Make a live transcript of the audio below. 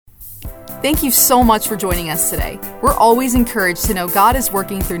Thank you so much for joining us today. We're always encouraged to know God is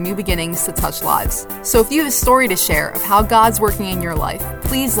working through new beginnings to touch lives. So if you have a story to share of how God's working in your life,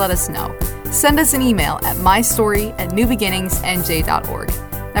 please let us know. Send us an email at mystory@newbeginningsnj.org.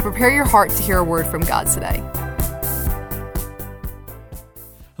 Now prepare your heart to hear a word from God today.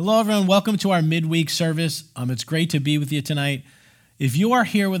 Hello, everyone. Welcome to our midweek service. It's great to be with you tonight. If you are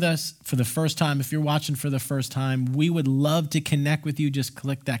here with us for the first time, if you're watching for the first time, we would love to connect with you. Just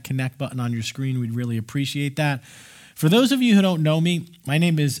click that connect button on your screen. We'd really appreciate that. For those of you who don't know me, my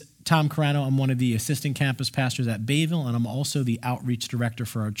name is Tom Carrano. I'm one of the assistant campus pastors at Bayville, and I'm also the outreach director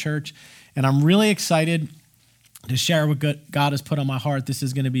for our church. And I'm really excited to share what God has put on my heart. This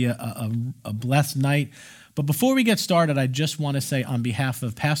is going to be a blessed night. But before we get started, I just want to say on behalf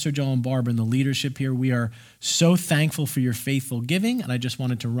of Pastor Joe and Barbara and the leadership here, we are so thankful for your faithful giving. And I just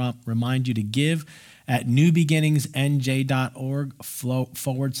wanted to remind you to give at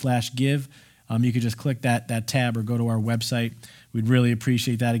newbeginningsnj.org/give. You could just click that tab or go to our website. We'd really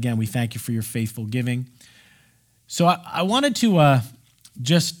appreciate that. Again, we thank you for your faithful giving. So I wanted to we're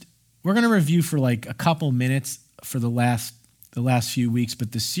going to review for like a couple minutes for the last few weeks,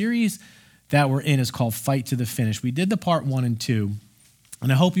 but the series that we're in is called Fight to the Finish. We did the part 1 and 2,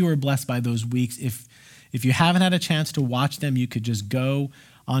 and I hope you were blessed by those weeks. If you haven't had a chance to watch them, you could just go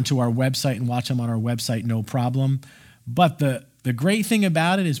onto our website and watch them on our website, no problem. But the great thing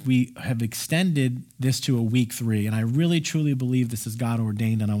about it is we have extended this to a week 3, and I really, truly believe this is God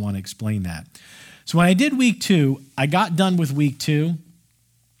ordained, and I want to explain that. So when I did week 2, I got done with week 2.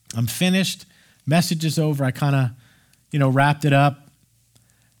 I'm finished. Message is over. I kind of, wrapped it up.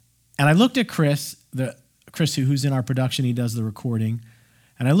 And I looked at Chris, who's in our production, he does the recording.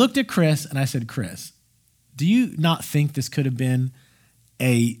 And I looked at Chris and I said, Chris, do you not think this could have been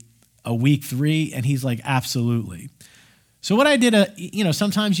a week 3? And he's like, absolutely. So what I did,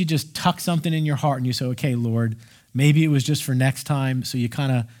 sometimes you just tuck something in your heart and you say, okay, Lord, maybe it was just for next time. So you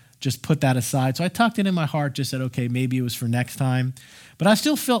kind of just put that aside. So I tucked it in my heart, just said, okay, maybe it was for next time. But I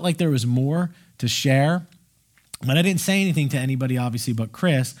still felt like there was more to share. But I didn't say anything to anybody, obviously, but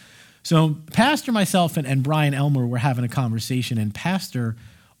Chris. So Pastor, myself, and Brian Elmer were having a conversation, and Pastor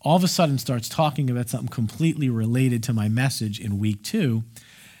all of a sudden starts talking about something completely related to my message in week 2,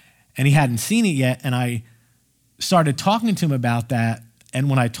 and he hadn't seen it yet, and I started talking to him about that, and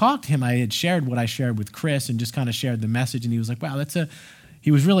when I talked to him, I had shared what I shared with Chris and just kind of shared the message, and he was like, wow, he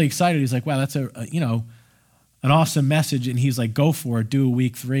was really excited. He's like, wow, that's an awesome message, and he's like, go for it, do a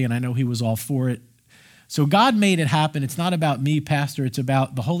week 3, and I know he was all for it. So God made it happen. It's not about me, Pastor. It's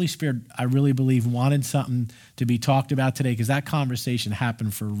about the Holy Spirit, I really believe, wanted something to be talked about today because that conversation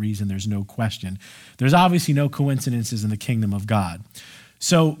happened for a reason. There's no question. There's obviously no coincidences in the kingdom of God.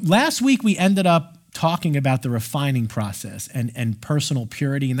 So last week, we ended up talking about the refining process and personal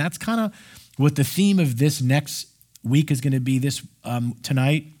purity, and that's kind of what the theme of this next week is going to be this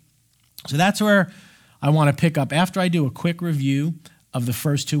tonight. So that's where I want to pick up after I do a quick review of the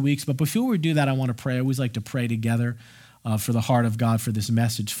first 2 weeks. But before we do that, I want to pray. I always like to pray together for the heart of God for this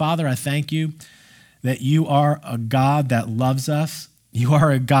message. Father, I thank you that you are a God that loves us. You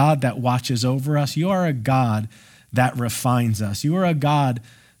are a God that watches over us. You are a God that refines us. You are a God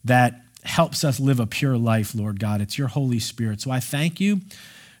that helps us live a pure life, Lord God. It's your Holy Spirit. So I thank you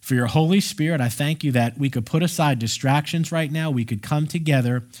for your Holy Spirit. I thank you that we could put aside distractions right now. We could come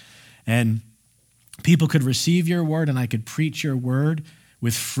together and people could receive your word, and I could preach your word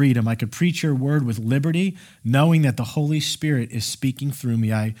with freedom. I could preach your word with liberty, knowing that the Holy Spirit is speaking through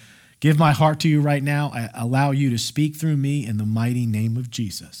me. I give my heart to you right now. I allow you to speak through me in the mighty name of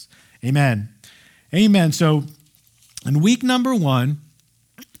Jesus. Amen. Amen. So in week number 1,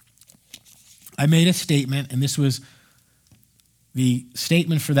 I made a statement, and this was the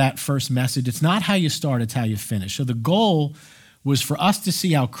statement for that first message. It's not how you start, it's how you finish. So the goal was for us to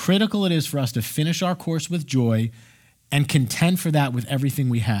see how critical it is for us to finish our course with joy and contend for that with everything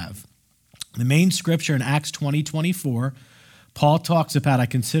we have. The main scripture in Acts 20:24, Paul talks about, I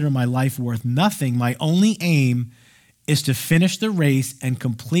consider my life worth nothing. My only aim is to finish the race and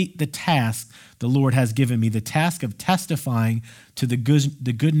complete the task the Lord has given me, the task of testifying to the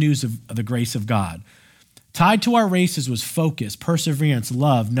good news of the grace of God. Tied to our races was focus, perseverance,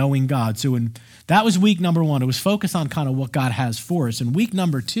 love, knowing God. So that was week number 1. It was focused on kind of what God has for us. In week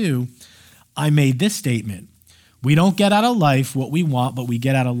number 2, I made this statement. We don't get out of life what we want, but we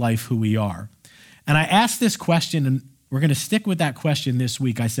get out of life who we are. And I asked this question, and we're going to stick with that question this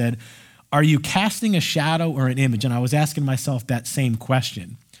week. I said, are you casting a shadow or an image? And I was asking myself that same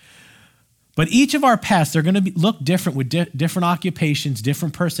question. But each of our paths, they're going to look different with different occupations,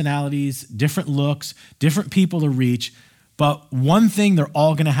 different personalities, different looks, different people to reach. But one thing they're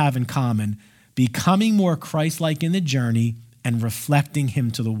all going to have in common, becoming more Christ-like in the journey and reflecting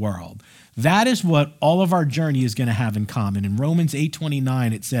him to the world. That is what all of our journey is going to have in common. In Romans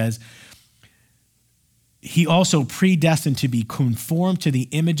 8:29, it says, he also predestined to be conformed to the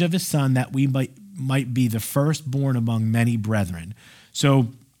image of his son, that we might be the firstborn among many brethren. So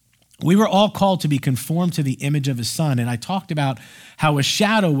we were all called to be conformed to the image of his son. And I talked about how a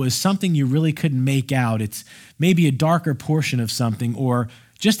shadow was something you really couldn't make out. It's maybe a darker portion of something or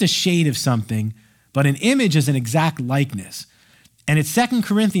just a shade of something, but an image is an exact likeness. And in 2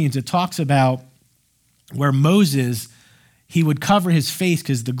 Corinthians, it talks about where Moses, he would cover his face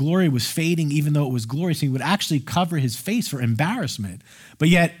because the glory was fading, even though it was glorious. He would actually cover his face for embarrassment. But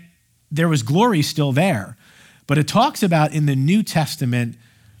yet there was glory still there. But it talks about in the New Testament,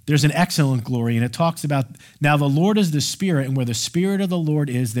 there's an excellent glory. And it talks about, now the Lord is the Spirit, and where the Spirit of the Lord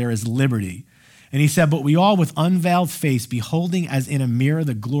is, there is liberty. And he said, but we all with unveiled face, beholding as in a mirror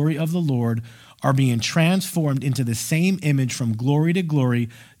the glory of the Lord, are being transformed into the same image from glory to glory,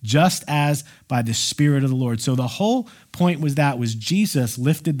 just as by the Spirit of the Lord. So the whole point was Jesus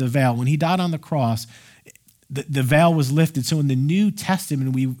lifted the veil. When he died on the cross, the veil was lifted. So in the New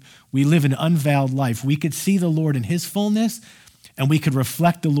Testament, we live an unveiled life. We could see the Lord in his fullness, and we could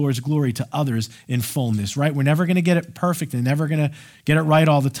reflect the Lord's glory to others in fullness, right? We're never going to get it perfect and never going to get it right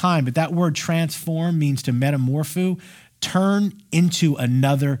all the time. But that word transform means to metamorpho, turn into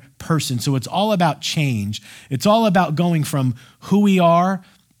another person. So it's all about change. It's all about going from who we are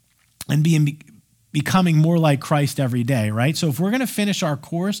and becoming more like Christ every day, right? So if we're going to finish our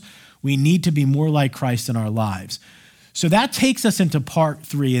course, we need to be more like Christ in our lives. So that takes us into part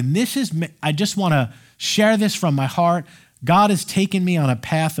 3. And I just want to share this from my heart. God has taken me on a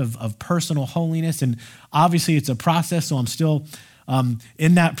path of personal holiness, and obviously it's a process, so I'm still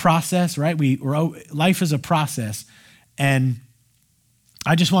in that process, right? Life is a process, and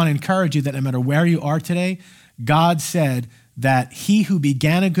I just want to encourage you that no matter where you are today, God said that he who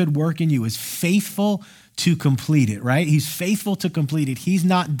began a good work in you is faithful to complete it, right? He's faithful to complete it. He's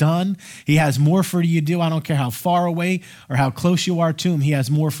not done. He has more for you to do. I don't care how far away or how close you are to him. He has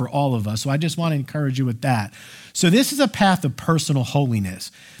more for all of us. So I just want to encourage you with that. So this is a path of personal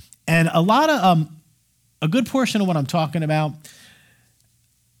holiness. And a good portion of what I'm talking about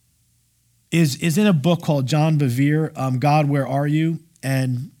is in a book called John Bevere, God, Where Are You?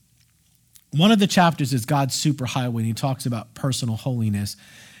 And one of the chapters is God's superhighway, and he talks about personal holiness.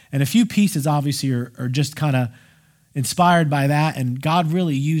 And a few pieces obviously are just kind of inspired by that, and God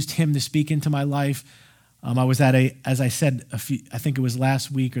really used him to speak into my life. I was as I said, I think it was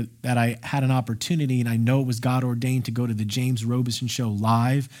last week, that I had an opportunity, and I know it was God ordained to go to the James Robison show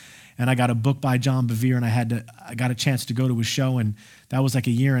live. And I got a book by John Bevere, and I got a chance to go to his show, and that was like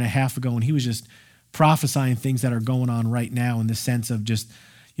 1.5 years ago, and he was just prophesying things that are going on right now in the sense of just,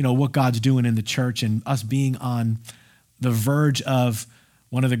 what God's doing in the church and us being on the verge of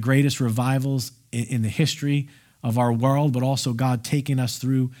one of the greatest revivals in the history of our world, but also God taking us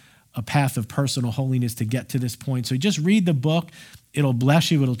through a path of personal holiness to get to this point. So just read the book. It'll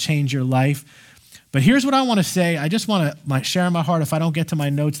bless you. It'll change your life. But here's what I want to say. I just want to share in my heart. If I don't get to my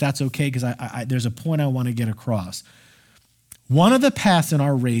notes, that's okay, because there's a point I want to get across. One of the paths in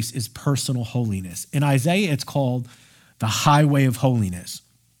our race is personal holiness. In Isaiah, it's called the highway of holiness.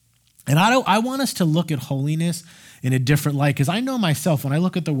 And I want us to look at holiness in a different light, because I know myself, when I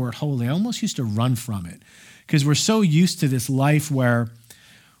look at the word holy, I almost used to run from it, because we're so used to this life where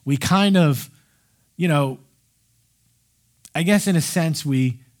we kind of, I guess in a sense,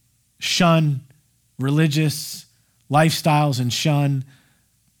 we shun religious lifestyles and shun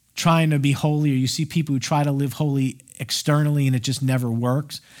trying to be holy, or you see people who try to live holy externally and it just never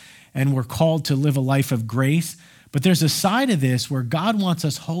works. And we're called to live a life of grace. But there's a side of this where God wants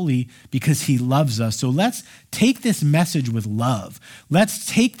us holy because he loves us. So let's take this message with love. Let's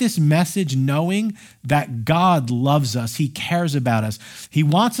take this message knowing that God loves us. He cares about us. He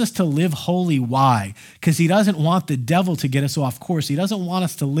wants us to live holy. Why? Because he doesn't want the devil to get us off course. He doesn't want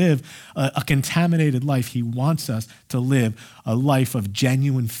us to live a contaminated life. He wants us to live a life of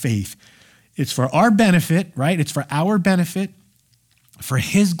genuine faith. It's for our benefit, right? It's for our benefit, for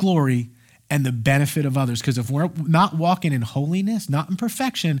his glory, and the benefit of others. Because if we're not walking in holiness, not in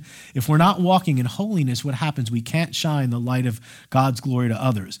perfection, if we're not walking in holiness, what happens? We can't shine the light of God's glory to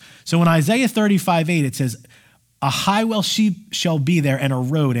others. So in Isaiah 35:8, it says, a highway shall be there, and a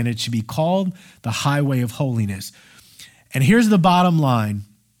road, and it should be called the highway of holiness. And here's the bottom line,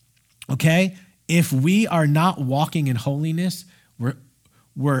 okay? If we are not walking in holiness,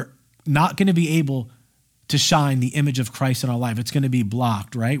 we're not going to be able to shine the image of Christ in our life. It's going to be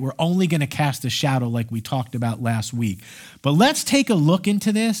blocked, right? We're only going to cast a shadow like we talked about last week. But let's take a look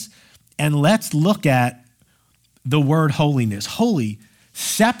into this and let's look at the word holiness. Holy,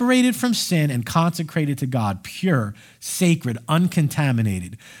 separated from sin and consecrated to God, pure, sacred,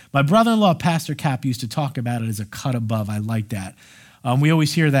 uncontaminated. My brother-in-law, Pastor Cap, used to talk about it as a cut above. I like that. We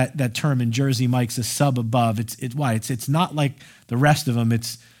always hear that term in Jersey Mike's, a sub above. It's not like the rest of them.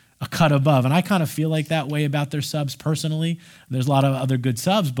 It's a cut above. And I kind of feel like that way about their subs personally. There's a lot of other good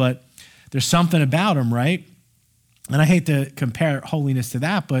subs, but there's something about them, right? And I hate to compare holiness to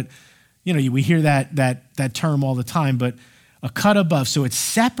that, but we hear that term all the time, but a cut above. So it's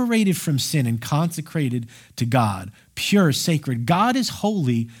separated from sin and consecrated to God, pure, sacred. God is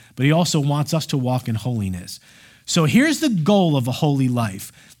holy, but he also wants us to walk in holiness. So here's the goal of a holy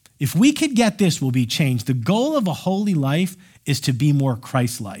life. If we could get this, we'll be changed. The goal of a holy life is to be more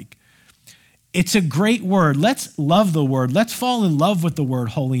Christ-like. It's a great word. Let's love the word. Let's fall in love with the word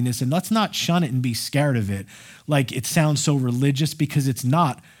holiness, and let's not shun it and be scared of it like it sounds so religious, because it's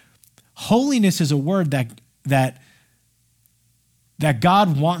not. Holiness is a word that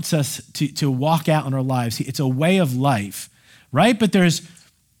God wants us to walk out in our lives. It's a way of life, right? But there's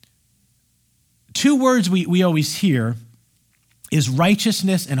two words we always hear is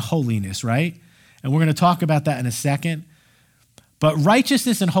righteousness and holiness, right? And we're going to talk about that in a second. But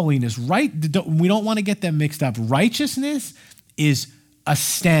righteousness and holiness, right? We don't want to get them mixed up. Righteousness is a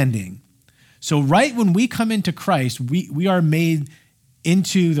standing. So right when we come into Christ, we are made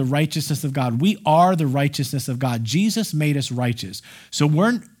into the righteousness of God. We are the righteousness of God. Jesus made us righteous. So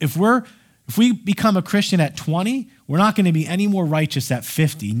if we become a Christian at 20, we're not going to be any more righteous at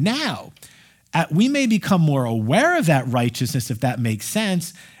 50. Now, we may become more aware of that righteousness, if that makes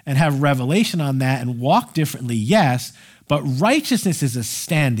sense, and have revelation on that and walk differently, yes, but righteousness is a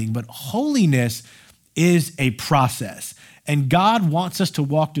standing, but holiness is a process. And God wants us to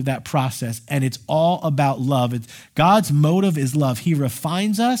walk through that process, and it's all about love. God's motive is love. He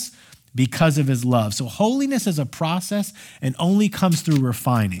refines us because of his love. So holiness is a process and only comes through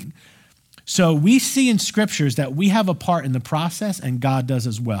refining. So we see in scriptures that we have a part in the process, and God does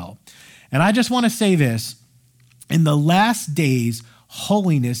as well. And I just want to say this, in the last days,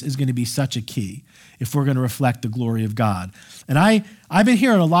 holiness is going to be such a key if we're going to reflect the glory of God. And I've been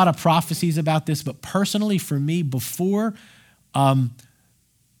hearing a lot of prophecies about this, but personally for me, before the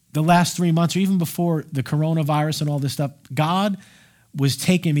last 3 months, or even before the coronavirus and all this stuff, God was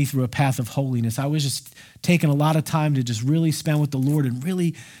taking me through a path of holiness. I was just taking a lot of time to just really spend with the Lord and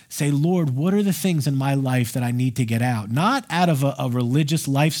really say, Lord, what are the things in my life that I need to get out? Not out of a religious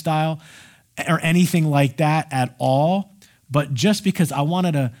lifestyle or anything like that at all, but just because I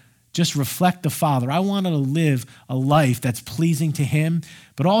wanted to just reflect the Father. I wanted to live a life that's pleasing to him,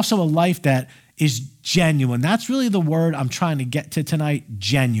 but also a life that is genuine. That's really the word I'm trying to get to tonight,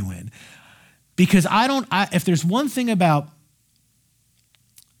 genuine. Because if there's one thing about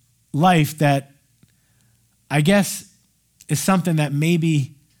life that I guess is something that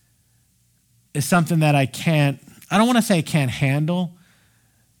maybe is something that I don't want to say I can't handle,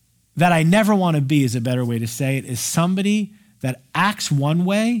 that I never want to be is a better way to say it, is somebody that acts one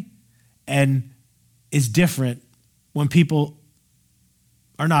way and is different when people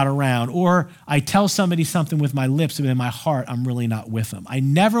are not around. Or I tell somebody something with my lips, but in my heart, I'm really not with them. I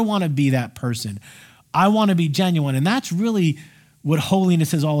never want to be that person. I want to be genuine. And that's really what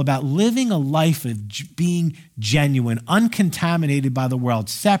holiness is all about, living a life of being genuine, uncontaminated by the world,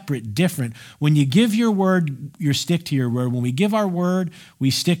 separate, different. When you give your word, you stick to your word. When we give our word,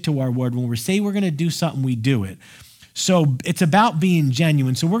 we stick to our word. When we say we're going to do something, we do it. So it's about being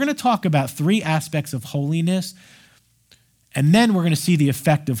genuine. So we're going to talk about 3 aspects of holiness, and then we're going to see the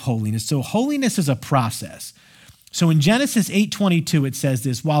effect of holiness. So holiness is a process. So in Genesis 8:22, it says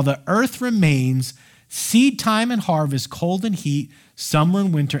this, while the earth remains, seed time and harvest, cold and heat, summer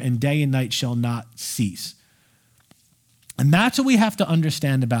and winter, and day and night shall not cease. And that's what we have to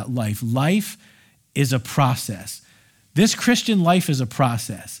understand about life. Life is a process. This Christian life is a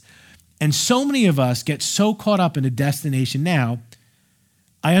process. And so many of us get so caught up in a destination. Now,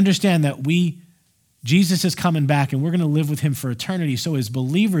 I understand that Jesus is coming back and we're going to live with him for eternity. So as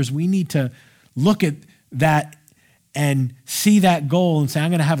believers, we need to look at that and see that goal and say, I'm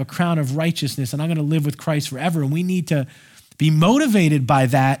going to have a crown of righteousness and I'm going to live with Christ forever. And we need to be motivated by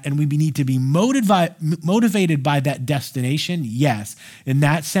that, and we need to be motivated by that destination, yes, in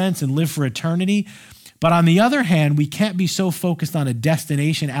that sense, and live for eternity. But on the other hand, we can't be so focused on a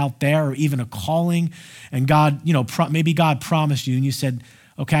destination out there or even a calling. And God, maybe God promised you and you said,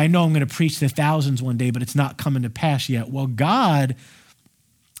 okay, I know I'm going to preach to thousands one day, but it's not coming to pass yet. Well, God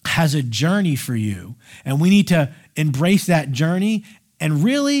has a journey for you, and we need to embrace that journey. And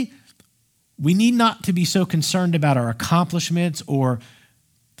really, we need not to be so concerned about our accomplishments or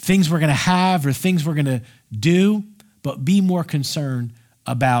things we're going to have or things we're going to do, but be more concerned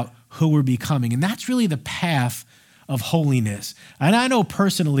about who we're becoming. And that's really the path of holiness. And I know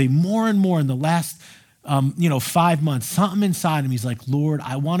personally, more and more in the last 5 months, something inside of me is like, Lord,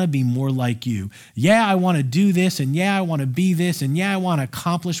 I want to be more like you. Yeah, I want to do this, and yeah, I want to be this, and yeah, I want to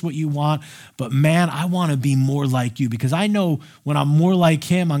accomplish what you want, but man, I want to be more like you, because I know when I'm more like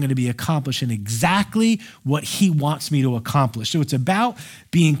him, I'm going to be accomplishing exactly what he wants me to accomplish. So it's about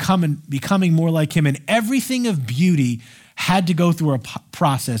becoming more like him, and everything of beauty had to go through a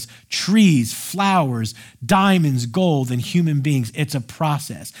process. Trees, flowers, diamonds, gold, and human beings. It's a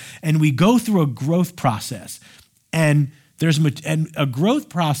process. And we go through a growth process. And a growth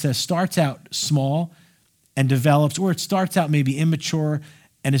process starts out small and develops, or it starts out maybe immature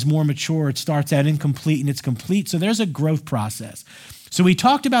and is more mature. It starts out incomplete and it's complete. So there's a growth process. So we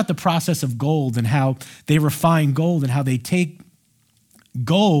talked about the process of gold and how they refine gold and how they take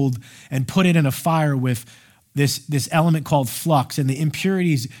gold and put it in a fire with this element called flux, and the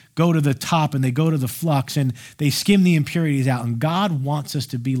impurities go to the top and they go to the flux and they skim the impurities out. And God wants us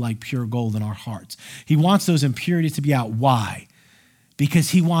to be like pure gold in our hearts. He wants those impurities to be out. Why? Because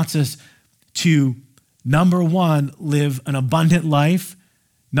he wants us to, number one, live an abundant life.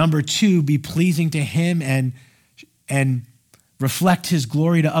 Number two, be pleasing to him and reflect his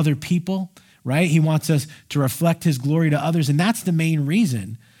glory to other people, right? He wants us to reflect his glory to others. And that's the main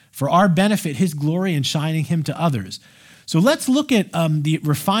reason for our benefit, his glory, and shining him to others. So let's look at the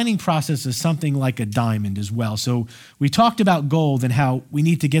refining process as something like a diamond as well. So we talked about gold and how we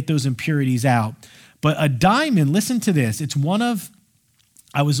need to get those impurities out. But a diamond, listen to this.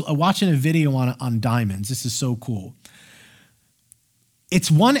 I was watching a video on diamonds. This is so cool.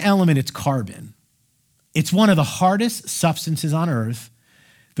 It's one element, it's carbon. It's one of the hardest substances on earth.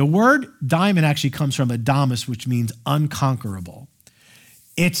 The word diamond actually comes from adamus, which means unconquerable.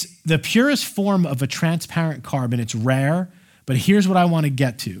 It's the purest form of a transparent carbon. It's rare, but here's what I want to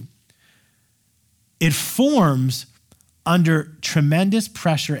get to. It forms under tremendous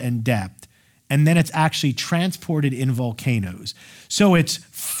pressure and depth, and then it's actually transported in volcanoes. So it's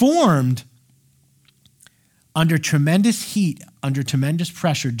formed under tremendous heat, under tremendous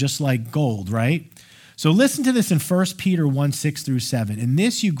pressure, just like gold, right? So listen to this in 1 Peter 1, 6 through 7. In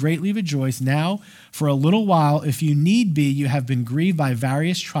this you greatly rejoice now for a little while, if you need be, you have been grieved by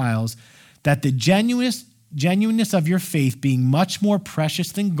various trials, that the genuineness of your faith, being much more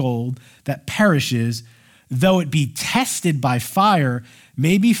precious than gold that perishes, though it be tested by fire,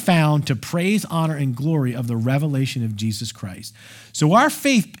 may be found to praise, honor, and glory of the revelation of Jesus Christ. So our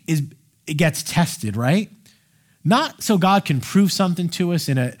faith it gets tested, right? Not so God can prove something to us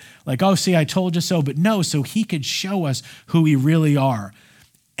oh, see, I told you so, but no, so he could show us who we really are.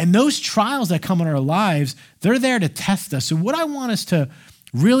 And those trials that come in our lives, they're there to test us. So what I want us to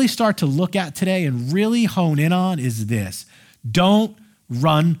really start to look at today and really hone in on is this. Don't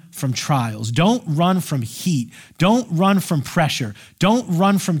run from trials. Don't run from heat. Don't run from pressure. Don't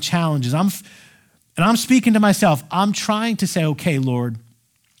run from challenges. I'm speaking to myself. I'm trying to say, okay, Lord,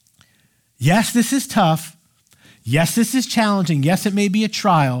 yes, this is tough. Yes, this is challenging. Yes, it may be a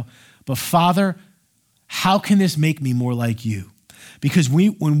trial, but Father, how can this make me more like you? Because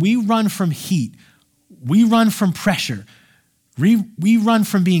when we run from heat, we run from pressure, we run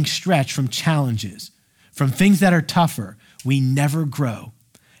from being stretched, from challenges, from things that are tougher, we never grow.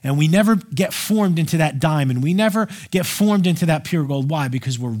 And we never get formed into that diamond. We never get formed into that pure gold. Why?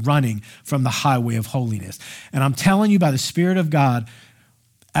 Because we're running from the highway of holiness. And I'm telling you by the Spirit of God,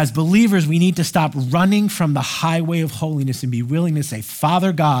 as believers, we need to stop running from the highway of holiness and be willing to say,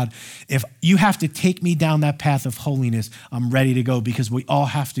 Father God, if you have to take me down that path of holiness, I'm ready to go, because we all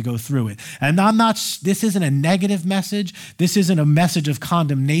have to go through it. And this isn't a negative message. This isn't a message of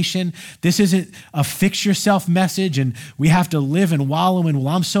condemnation. This isn't a fix yourself message and we have to live and wallow in,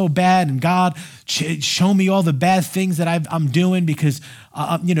 well, I'm so bad and God, show me all the bad things that I'm doing because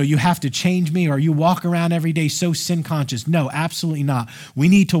you have to change me, or you walk around every day so sin conscious. No, absolutely not. We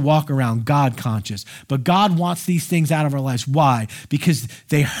need to walk around God conscious. But God wants these things out of our lives. Why? Because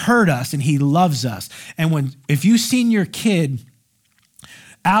they hurt us and he loves us. And if you've seen your kid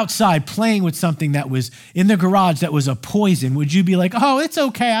outside playing with something that was in the garage that was a poison, would you be like, oh, it's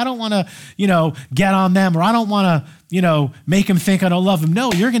okay, I don't want to, get on them, or I don't want to, make them think I don't love them?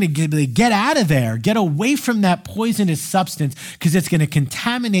 No, you're going to get out of there. Get away from that poisonous substance, because it's going to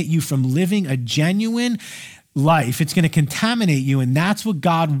contaminate you from living a genuine, life. It's going to contaminate you, and that's what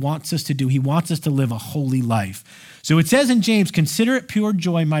God wants us to do. He wants us to live a holy life. So it says in James, consider it pure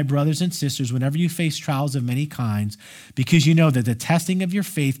joy, my brothers and sisters, whenever you face trials of many kinds, because you know that the testing of your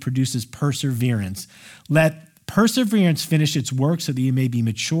faith produces perseverance. Let perseverance finish its work so that you may be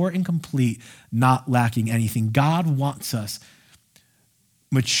mature and complete, not lacking anything. God wants us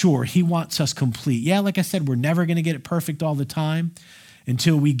mature. He wants us complete. Yeah, like I said, we're never going to get it perfect all the time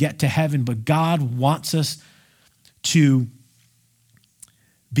until we get to heaven, but God wants us to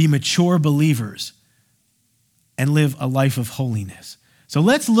be mature believers and live a life of holiness. So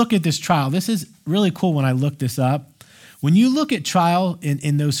let's look at this trial. This is really cool when I looked this up. When you look at trial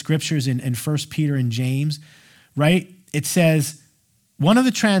in those scriptures in 1 Peter and James, right, it says, one of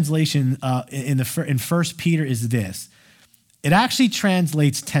the translation in 1 Peter is this. It actually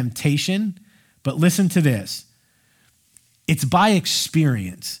translates temptation, but listen to this. It's by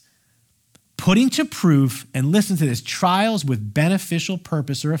experience. Putting to proof, and listen to this, trials with beneficial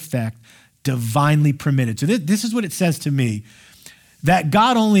purpose or effect, divinely permitted. So this is what it says to me, that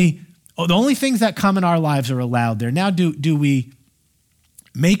God the only things that come in our lives are allowed there. Now, do we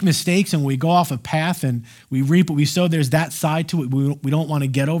make mistakes and we go off a path and we reap what we sow? There's that side to it. We don't want to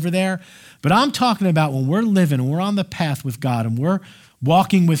get over there. But I'm talking about when we're living and we're on the path with God and we're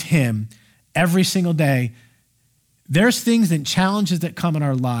walking with him every single day, there's things and challenges that come in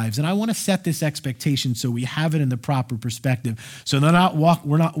our lives, and I want to set this expectation so we have it in the proper perspective. So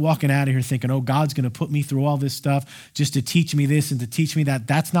we're not walking out of here thinking, oh, God's going to put me through all this stuff just to teach me this and to teach me that.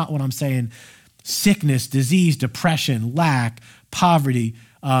 That's not what I'm saying. Sickness, disease, depression, lack, poverty.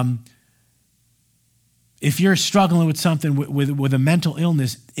 If you're struggling with something with a mental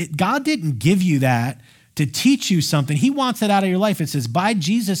illness, God didn't give you that to teach you something. He wants it out of your life. It says, by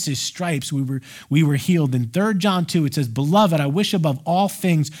Jesus' stripes we were healed. In 3 John 2, it says, beloved, I wish above all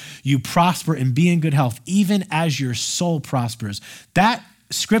things you prosper and be in good health, even as your soul prospers. That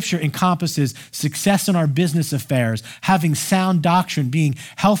scripture encompasses success in our business affairs, having sound doctrine, being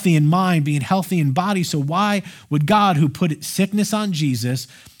healthy in mind, being healthy in body. So why would God, who put sickness on Jesus,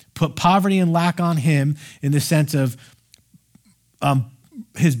 put poverty and lack on him in the sense of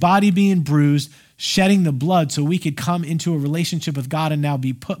his body being bruised, shedding the blood so we could come into a relationship with God and now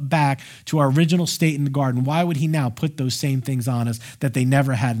be put back to our original state in the garden? Why would he now put those same things on us that they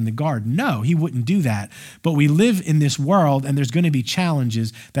never had in the garden? No, he wouldn't do that. But we live in this world and there's going to be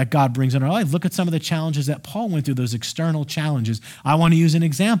challenges that God brings in our life. Look at some of the challenges that Paul went through, those external challenges. I want to use an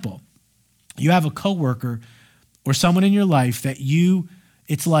example. You have a coworker or someone in your life that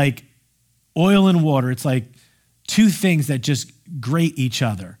it's like oil and water. It's like two things that just grate each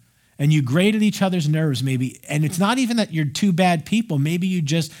other. And you grate at each other's nerves maybe, and it's not even that you're two bad people. Maybe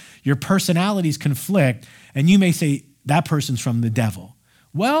your personalities conflict, and you may say, that person's from the devil.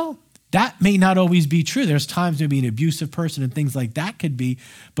 Well, that may not always be true. There's times maybe an abusive person and things like that could be,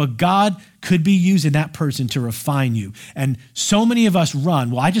 but God could be using that person to refine you. And so many of us run,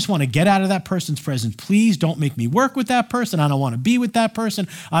 well, I just want to get out of that person's presence. Please don't make me work with that person. I don't want to be with that person.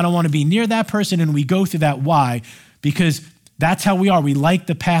 I don't want to be near that person. And we go through that. Why? Because that's how we are. We like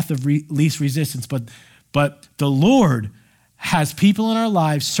the path of least resistance, but the Lord has people in our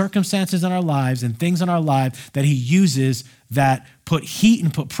lives, circumstances in our lives, and things in our life that he uses that put heat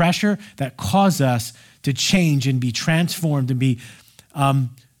and put pressure that cause us to change and be transformed and be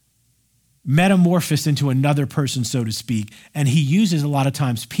metamorphosed into another person, so to speak. And he uses a lot of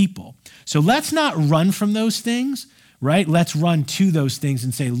times people. So let's not run from those things, right? Let's run to those things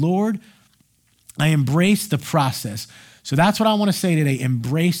and say, Lord, I embrace the process. So that's what I want to say today.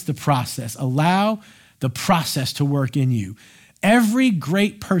 Embrace the process. Allow the process to work in you. Every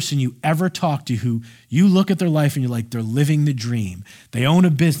great person you ever talk to who you look at their life and you're like, they're living the dream. They own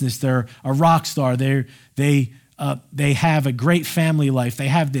a business. They're a rock star. They have a great family life. They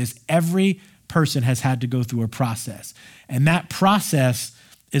have this. Every person has had to go through a process. And that process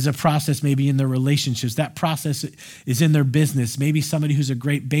is a process maybe in their relationships. That process is in their business. Maybe somebody who's a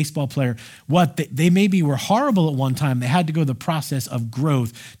great baseball player. They maybe were horrible at one time. They had to go the process of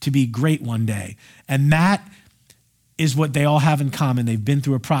growth to be great one day. And that is what they all have in common. They've been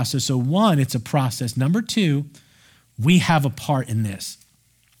through a process. So one, it's a process. Number two, we have a part in this.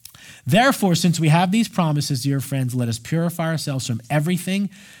 Therefore, since we have these promises, dear friends, let us purify ourselves from everything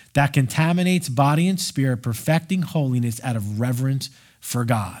that contaminates body and spirit, perfecting holiness out of reverence for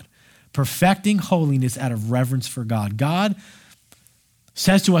God. Perfecting holiness out of reverence for God. God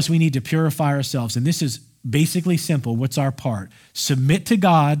says to us we need to purify ourselves, and this is basically simple. What's our part? Submit to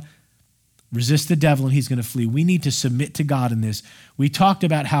God, resist the devil, and he's going to flee. We need to submit to God in this. We talked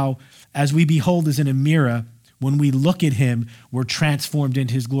about how as we behold as in a mirror, when we look at him, we're transformed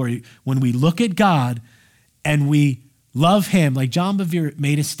into his glory. When we look at God, and we love him, like John Bevere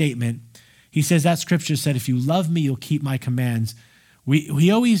made a statement. He says that scripture said, if you love me, you'll keep my commands.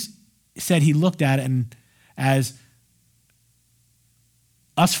 We always said he looked at it and as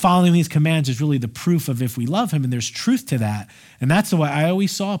us following these commands is really the proof of if we love him, and there's truth to that. And that's the way I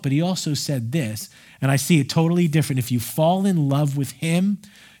always saw it. But he also said this, and I see it totally different. If you fall in love with him,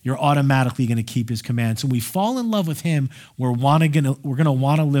 you're automatically going to keep his commands. So when we fall in love with him, we're going to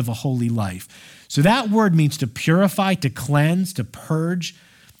want to live a holy life. So that word means to purify, to cleanse, to purge.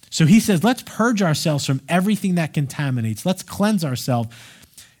 So he says, let's purge ourselves from everything that contaminates. Let's cleanse ourselves.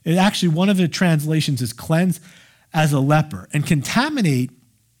 It actually, one of the translations is cleanse as a leper. And contaminate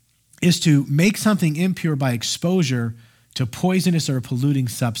is to make something impure by exposure to poisonous or a polluting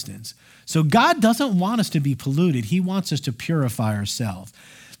substance. So God doesn't want us to be polluted. He wants us to purify ourselves.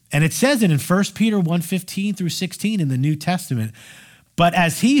 And it says it in 1 Peter 1:15 through 16 in the New Testament. But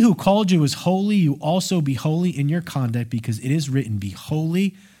as he who called you is holy, you also be holy in your conduct, because it is written, be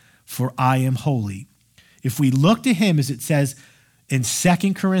holy, for I am holy. If we look to him, as it says in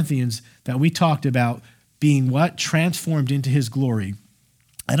 2 Corinthians that we talked about, being what? Transformed into his glory.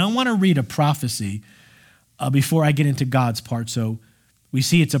 And I want to read a prophecy before I get into God's part. So we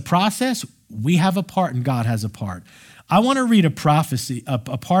see it's a process. We have a part and God has a part. I want to read a prophecy, a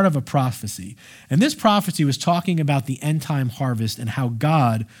part of a prophecy. And this prophecy was talking about the end time harvest and how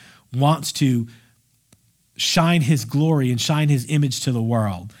God wants to shine his glory and shine his image to the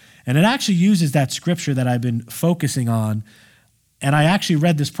world. And it actually uses that scripture that I've been focusing on. And I actually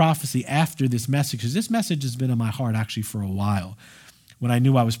read this prophecy after this message, because this message has been in my heart actually for a while. When I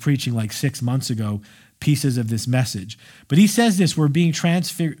knew I was preaching like 6 months ago, pieces of this message. But he says this, we're being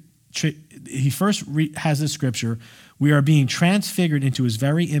transfigured. He first has this scripture. We are being transfigured into his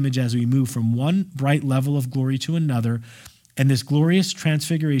very image as we move from one bright level of glory to another. And this glorious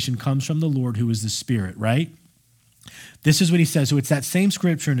transfiguration comes from the Lord, who is the Spirit, right? This is what he says. So it's that same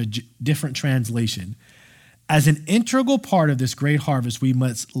scripture in a different translation. As an integral part of this great harvest, we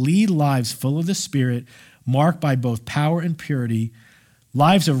must lead lives full of the Spirit, marked by both power and purity.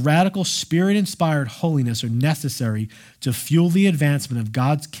 Lives of radical Spirit-inspired holiness are necessary to fuel the advancement of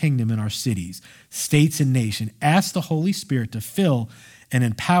God's kingdom in our cities, states, and nation. Ask the Holy Spirit to fill and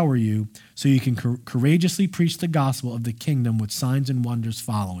empower you so you can courageously preach the gospel of the kingdom with signs and wonders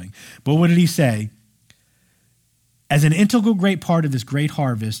following. But what did he say? As an integral great part of this great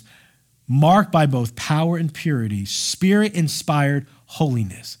harvest, marked by both power and purity, Spirit-inspired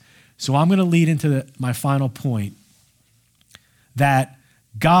holiness. So I'm going to lead into my final point, that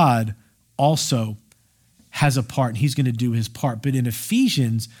God also has a part, and he's going to do his part. But in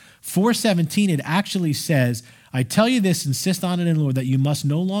Ephesians 4:17, it actually says, I tell you this, insist on it in the Lord, that you must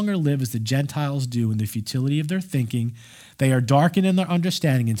no longer live as the Gentiles do in the futility of their thinking. They are darkened in their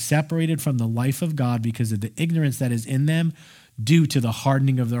understanding and separated from the life of God because of the ignorance that is in them due to the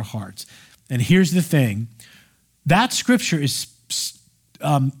hardening of their hearts. And here's the thing. That scripture is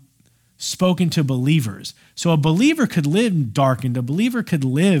spoken to believers. So a believer could live darkened. A believer could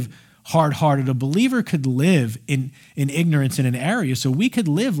live hard-hearted. A believer could live in ignorance in an area. So we could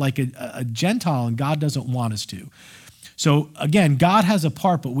live like a Gentile, and God doesn't want us to. So again, God has a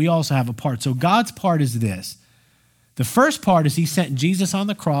part, but we also have a part. So God's part is this. The first part is he sent Jesus on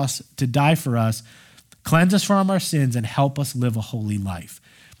the cross to die for us, cleanse us from our sins, and help us live a holy life.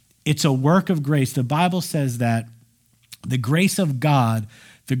 It's a work of grace. The Bible says that the grace of God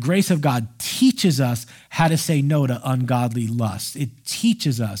teaches us how to say no to ungodly lust. It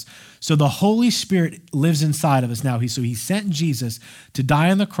teaches us. So the Holy Spirit lives inside of us now. So he sent Jesus to die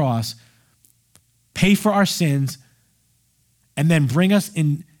on the cross, pay for our sins, and then bring us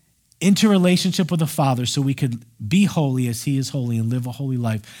into relationship with the Father so we could be holy as he is holy and live a holy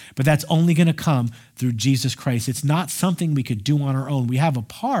life. But that's only going to come through Jesus Christ. It's not something we could do on our own. We have a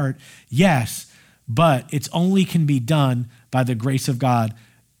part, yes, but it's only can be done by the grace of God.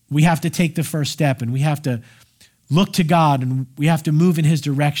 We have to take the first step, and we have to look to God, and we have to move in his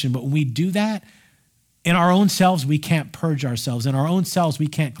direction. But when we do that, in our own selves, we can't purge ourselves. In our own selves, we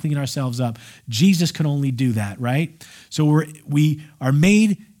can't clean ourselves up. Jesus can only do that, right? So we are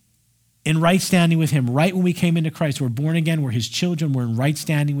made in right standing with him. Right when we came into Christ, we're born again, we're his children, we're in right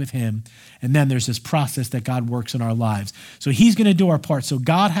standing with him. And then there's this process that God works in our lives. So he's going to do our part. So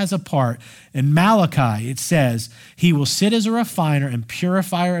God has a part. In Malachi, it says, he will sit as a refiner and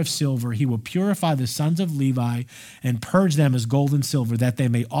purifier of silver. He will purify the sons of Levi and purge them as gold and silver, that they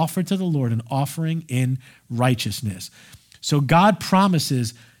may offer to the Lord an offering in righteousness. So God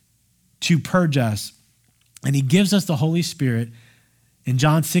promises to purge us, and he gives us the Holy Spirit. In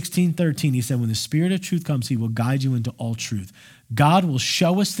John 16:13, he said, when the Spirit of truth comes, he will guide you into all truth. God will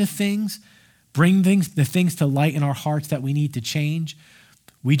show us the things, bring the things to light in our hearts that we need to change,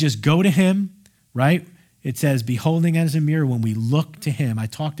 we just go to him, right? It says, beholding as a mirror, when we look to him. I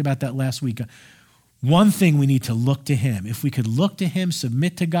talked about that last week. One thing, we need to look to him. If we could look to him,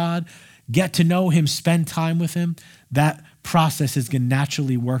 submit to God, get to know him, spend time with him, that process is going to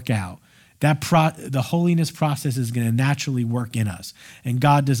naturally work out. The holiness process is going to naturally work in us. And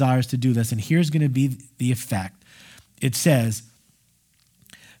God desires to do this. And here's going to be the effect. It says,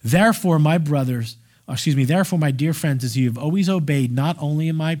 therefore, my dear friends, as you have always obeyed, not only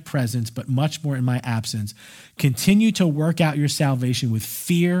in my presence, but much more in my absence, continue to work out your salvation with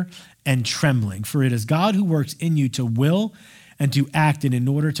fear and trembling. For it is God who works in you to will and to act in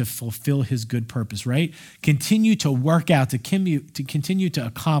order to fulfill his good purpose, right? Continue to work out, to continue to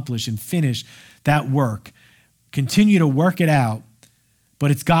accomplish and finish that work. Continue to work it out, but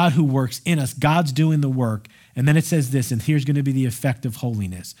it's God who works in us. God's doing the work. And then it says this, and here's going to be the effect of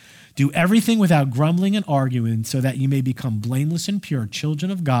holiness. Do everything without grumbling and arguing, so that you may become blameless and pure, children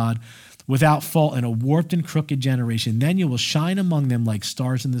of God, without fault in a warped and crooked generation. Then you will shine among them like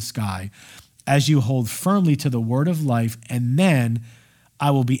stars in the sky, as you hold firmly to the word of life, and then I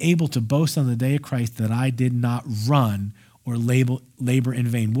will be able to boast on the day of Christ that I did not run or labor in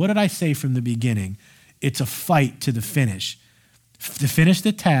vain. What did I say from the beginning? It's a fight to the finish. To finish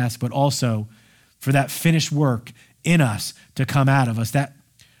the task, but also for that finished work in us to come out of us, that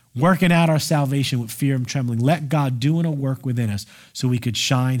working out our salvation with fear and trembling. Let God doing a work within us so we could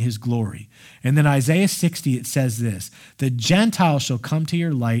shine his glory. And then Isaiah 60, it says this, the Gentiles shall come to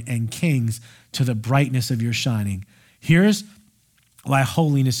your light and kings to the brightness of your shining. Here's why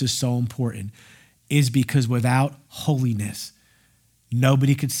holiness is so important, is because without holiness,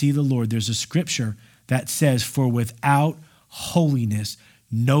 nobody could see the Lord. There's a scripture that says, for without holiness,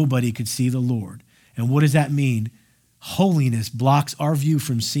 nobody could see the Lord. And what does that mean? Holiness blocks our view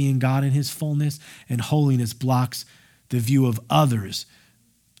from seeing God in his fullness, and holiness blocks the view of others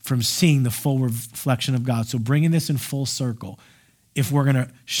from seeing the full reflection of God. So bringing this in full circle, if we're going to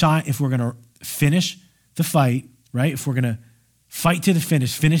shine, if we're going to finish the fight, right? If we're going to fight to the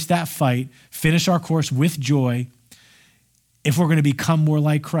finish that fight, finish our course with joy, if we're going to become more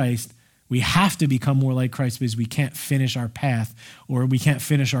like Christ, we have to become more like Christ, because we can't finish our path, or we can't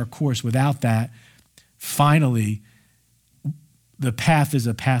finish our course without that. Finally, the path is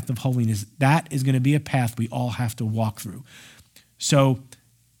a path of holiness. That is going to be a path we all have to walk through. So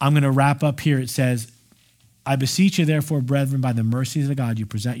I'm going to wrap up here. It says, I beseech you, therefore, brethren, by the mercies of God, you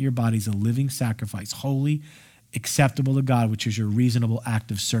present your bodies a living sacrifice, holy, acceptable to God, which is your reasonable act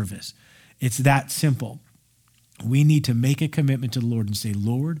of service. It's that simple. We need to make a commitment to the Lord and say,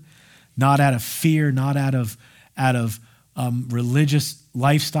 Lord, not out of fear, not out of religious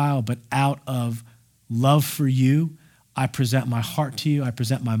lifestyle, but out of love for you, I present my heart to you. I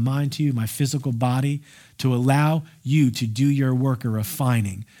present my mind to you, my physical body, to allow you to do your work of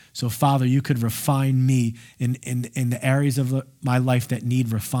refining. So, Father, you could refine me in the areas of my life that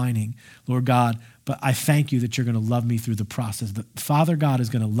need refining, Lord God. But I thank you that you're going to love me through the process. That Father God is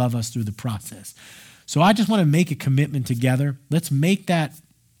going to love us through the process. So I just want to make a commitment together. Let's make that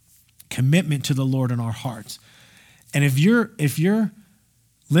commitment to the Lord in our hearts. And if you're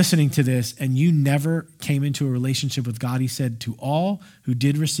listening to this and you never came into a relationship with God, he said, to all who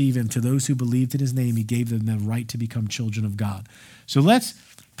did receive him, to those who believed in his name, he gave them the right to become children of God. So let's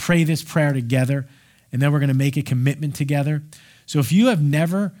pray this prayer together, and then we're going to make a commitment together. So if you have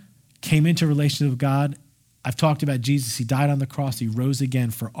never came into a relationship with God, I've talked about Jesus. He died on the cross. He rose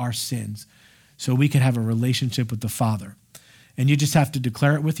again for our sins so we could have a relationship with the Father. And you just have to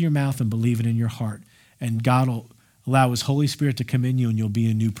declare it with your mouth and believe it in your heart. And God will allow his Holy Spirit to come in you, and you'll be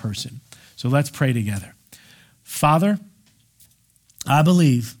a new person. So let's pray together. Father, I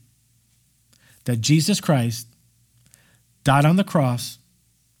believe that Jesus Christ died on the cross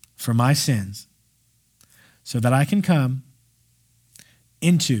for my sins so that I can come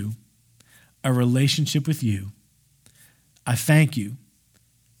into a relationship with you. I thank you.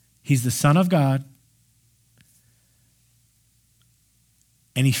 He's the Son of God,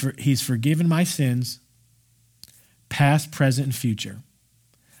 and he's forgiven my sins, past, present, and future.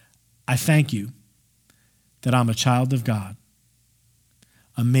 I thank you that I'm a child of God.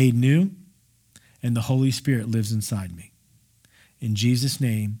 I'm made new, and the Holy Spirit lives inside me. In Jesus'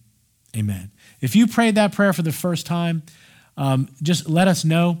 name, amen. If you prayed that prayer for the first time, just let us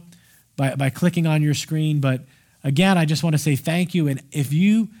know by clicking on your screen. But again, I just want to say thank you. And if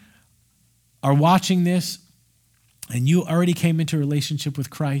you are watching this and you already came into a relationship with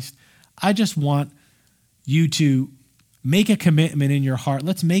Christ, I just want you to make a commitment in your heart.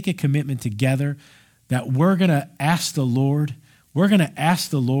 Let's make a commitment together that we're going to ask the Lord. We're going to ask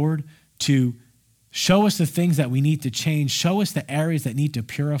the Lord to show us the things that we need to change, show us the areas that need to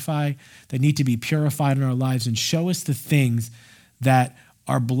purify, that need to be purified in our lives, and show us the things that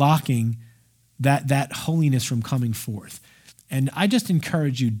are blocking that holiness from coming forth. And I just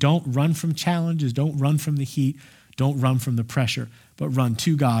encourage you, don't run from challenges, don't run from the heat, don't run from the pressure, but run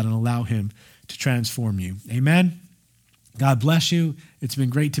to God and allow him to transform you. Amen. God bless you. It's been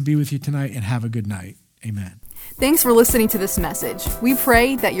great to be with you tonight, and have a good night. Amen. Thanks for listening to this message. We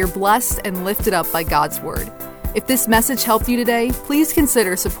pray that you're blessed and lifted up by God's word. If this message helped you today, please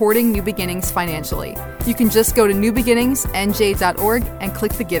consider supporting New Beginnings financially. You can just go to newbeginningsnj.org and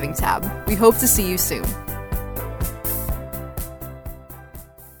click the Giving tab. We hope to see you soon.